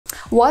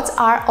What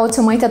are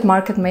automated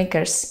market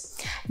makers?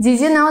 Did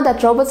you know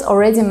that robots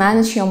already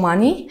manage your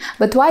money?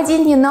 But why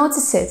didn't you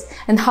notice it?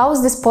 And how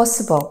is this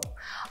possible?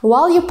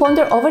 While you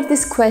ponder over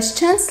these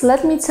questions,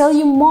 let me tell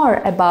you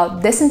more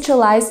about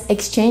decentralized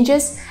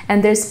exchanges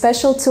and their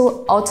special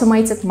tool,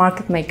 automated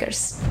market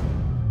makers.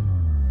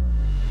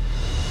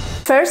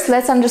 First,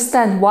 let's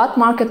understand what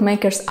market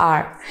makers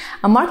are.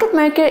 A market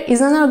maker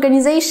is an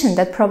organization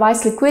that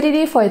provides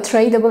liquidity for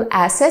tradable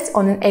assets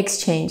on an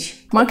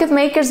exchange. Market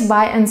makers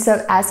buy and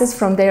sell assets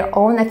from their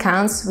own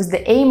accounts with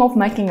the aim of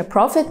making a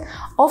profit,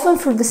 often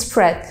through the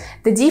spread,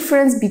 the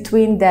difference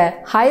between the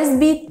highest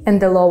bid and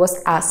the lowest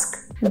ask.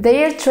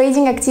 Their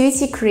trading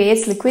activity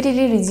creates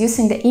liquidity,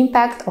 reducing the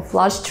impact of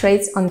large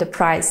trades on the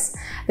price.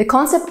 The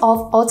concept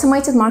of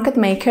automated market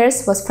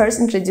makers was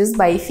first introduced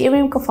by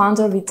Ethereum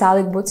co-founder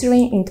Vitalik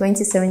Buterin in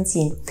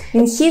 2017.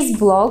 In his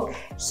blog,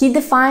 he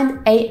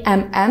defined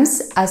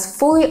AMMs as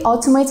fully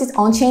automated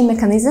on-chain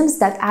mechanisms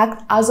that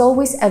act as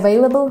always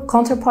available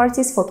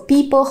counterparties for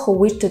people who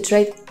wish to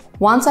trade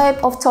one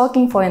type of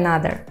token for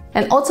another.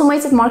 An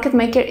automated market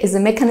maker is a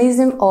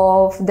mechanism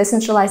of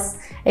decentralized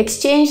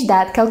exchange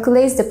that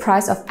calculates the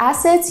price of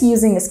assets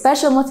using a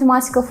special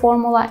mathematical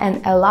formula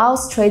and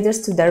allows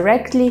traders to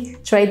directly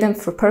trade them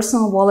through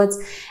personal wallets,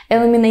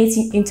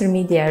 eliminating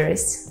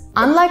intermediaries.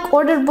 Unlike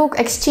order book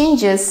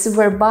exchanges,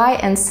 where buy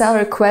and sell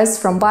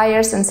requests from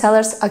buyers and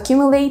sellers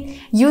accumulate,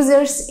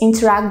 users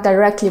interact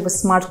directly with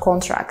smart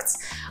contracts,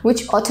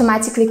 which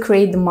automatically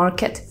create the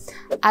market.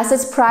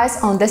 Assets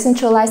priced on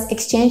decentralized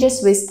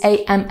exchanges with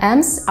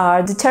AMMs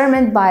are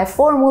determined by a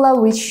formula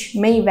which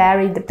may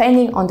vary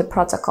depending on the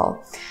protocol.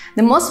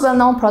 The most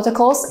well-known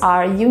protocols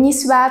are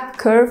Uniswap,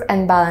 Curve,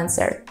 and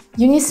Balancer.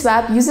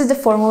 Uniswap uses the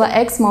formula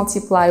x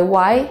multiply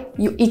y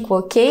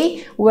equal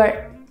k,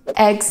 where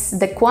x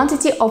the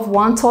quantity of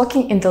one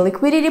token in the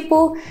liquidity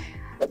pool,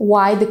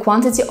 y the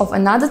quantity of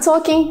another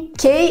token,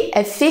 k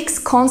a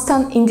fixed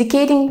constant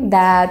indicating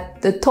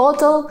that the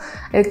total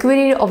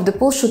liquidity of the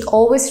pool should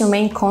always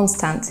remain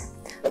constant.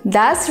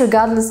 Thus,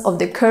 regardless of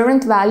the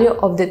current value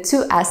of the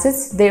two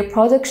assets, their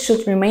product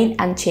should remain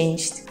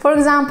unchanged. For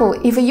example,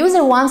 if a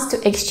user wants to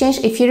exchange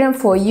Ethereum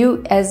for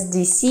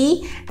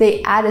USDC,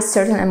 they add a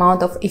certain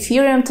amount of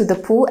Ethereum to the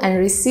pool and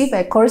receive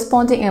a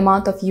corresponding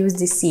amount of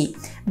USDC,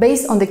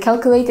 based on the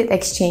calculated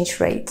exchange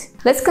rate.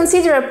 Let's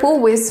consider a pool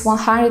with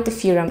 100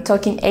 Ethereum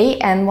token A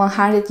and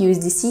 100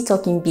 USDC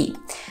token B.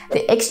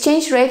 The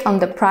exchange rate on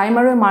the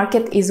primary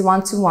market is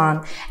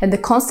 1:1, and the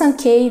constant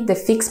K, the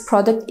fixed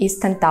product, is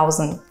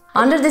 10,000.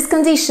 Under these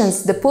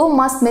conditions, the pool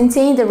must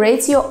maintain the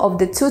ratio of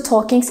the two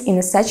tokens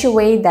in such a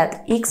way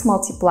that x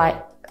multiply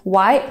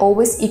y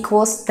always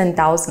equals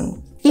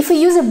 10,000. If a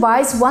user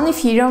buys 1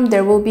 Ethereum,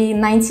 there will be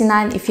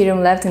 99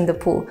 Ethereum left in the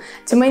pool.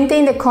 To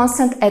maintain the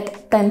constant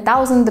at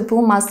 10,000, the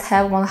pool must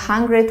have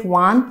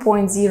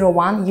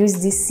 101.01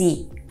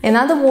 USDC. In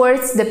other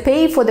words, the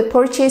pay for the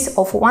purchase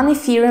of 1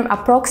 Ethereum,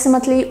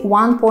 approximately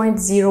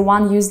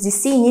 1.01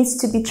 USDC, needs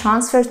to be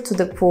transferred to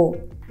the pool.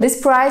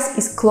 This price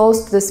is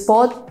close to the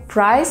spot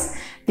price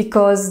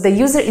because the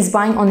user is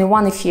buying only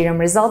 1 Ethereum,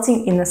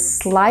 resulting in a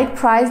slight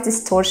price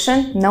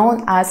distortion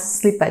known as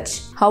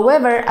slippage.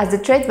 However, as the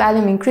trade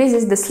volume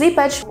increases, the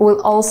slippage will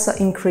also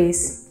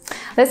increase.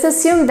 Let's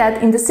assume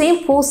that in the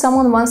same pool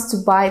someone wants to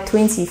buy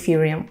 20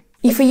 Ethereum.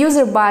 If a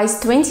user buys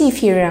 20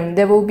 Ethereum,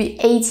 there will be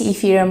 80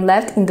 Ethereum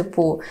left in the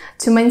pool.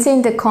 To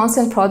maintain the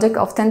constant product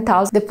of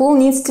 10,000, the pool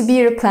needs to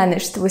be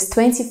replenished with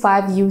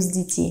 25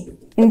 USDT.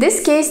 In this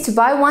case, to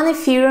buy 1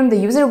 Ethereum, the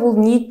user will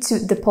need to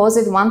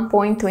deposit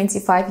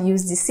 1.25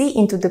 USDC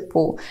into the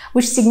pool,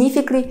 which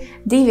significantly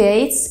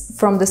deviates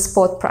from the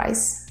spot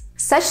price.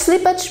 Such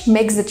slippage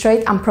makes the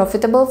trade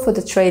unprofitable for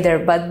the trader,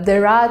 but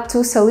there are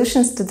two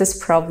solutions to this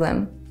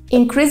problem.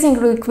 Increasing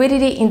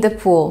liquidity in the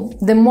pool.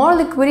 The more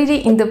liquidity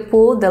in the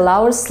pool, the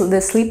lower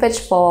the slippage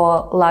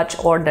for large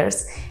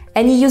orders.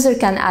 Any user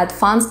can add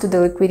funds to the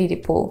liquidity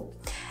pool.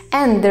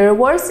 And the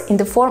rewards in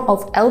the form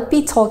of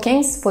LP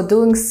tokens for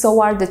doing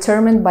so are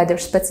determined by their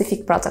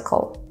specific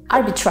protocol.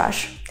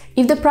 Arbitrage.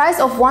 If the price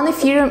of 1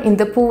 Ethereum in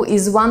the pool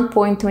is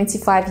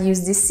 1.25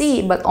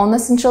 USDC, but on a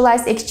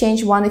centralized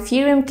exchange 1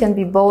 Ethereum can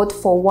be bought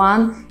for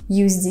 1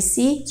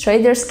 USDC,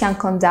 traders can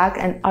conduct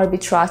an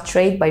arbitrage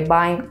trade by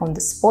buying on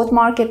the spot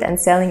market and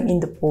selling in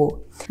the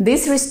pool.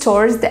 This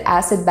restores the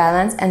asset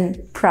balance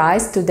and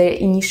price to their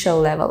initial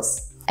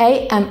levels.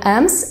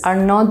 AMMs are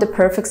not the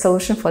perfect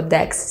solution for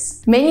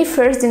DEXs. Many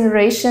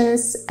first-generation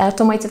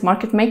automated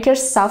market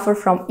makers suffer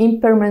from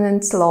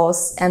impermanent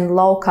loss and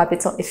low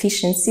capital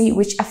efficiency,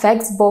 which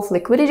affects both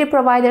liquidity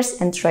providers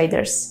and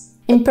traders.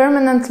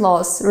 Impermanent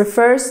loss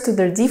refers to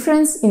the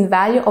difference in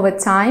value over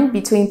time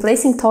between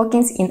placing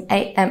tokens in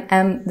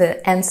AMM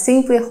and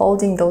simply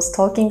holding those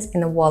tokens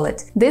in a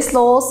wallet. This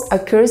loss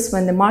occurs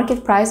when the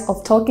market price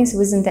of tokens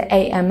within the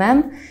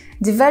AMM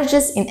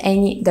diverges in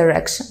any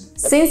direction.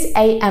 Since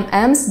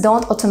AMMs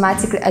don't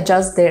automatically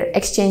adjust their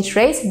exchange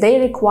rates, they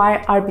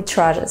require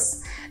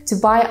arbitrages to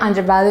buy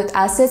undervalued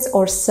assets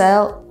or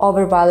sell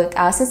overvalued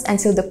assets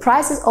until the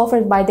prices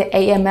offered by the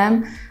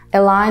AMM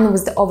align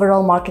with the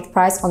overall market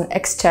price on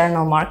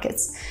external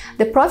markets.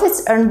 The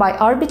profits earned by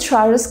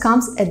arbitrageurs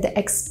comes at the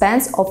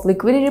expense of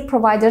liquidity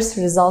providers,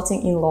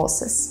 resulting in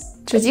losses.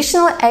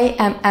 Traditional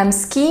AMM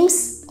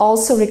schemes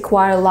also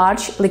require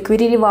large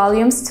liquidity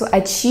volumes to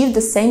achieve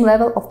the same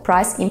level of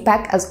price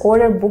impact as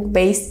order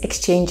book-based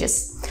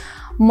exchanges.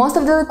 Most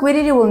of the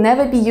liquidity will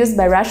never be used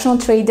by rational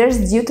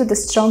traders due to the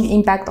strong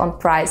impact on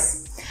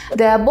price.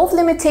 The above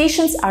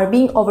limitations are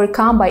being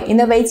overcome by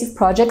innovative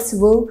projects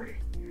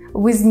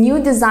with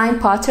new design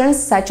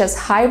patterns such as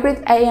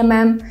hybrid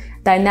AMM,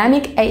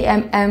 dynamic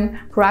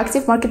AMM,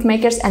 proactive market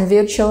makers, and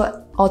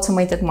virtual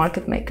automated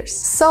market makers.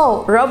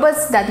 So,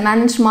 robots that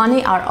manage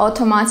money are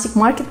automatic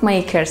market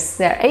makers.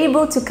 They are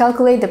able to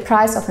calculate the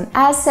price of an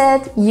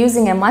asset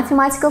using a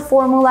mathematical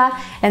formula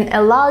and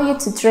allow you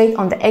to trade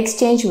on the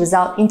exchange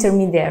without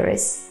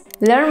intermediaries.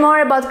 Learn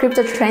more about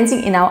crypto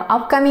trading in our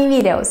upcoming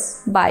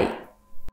videos. Bye!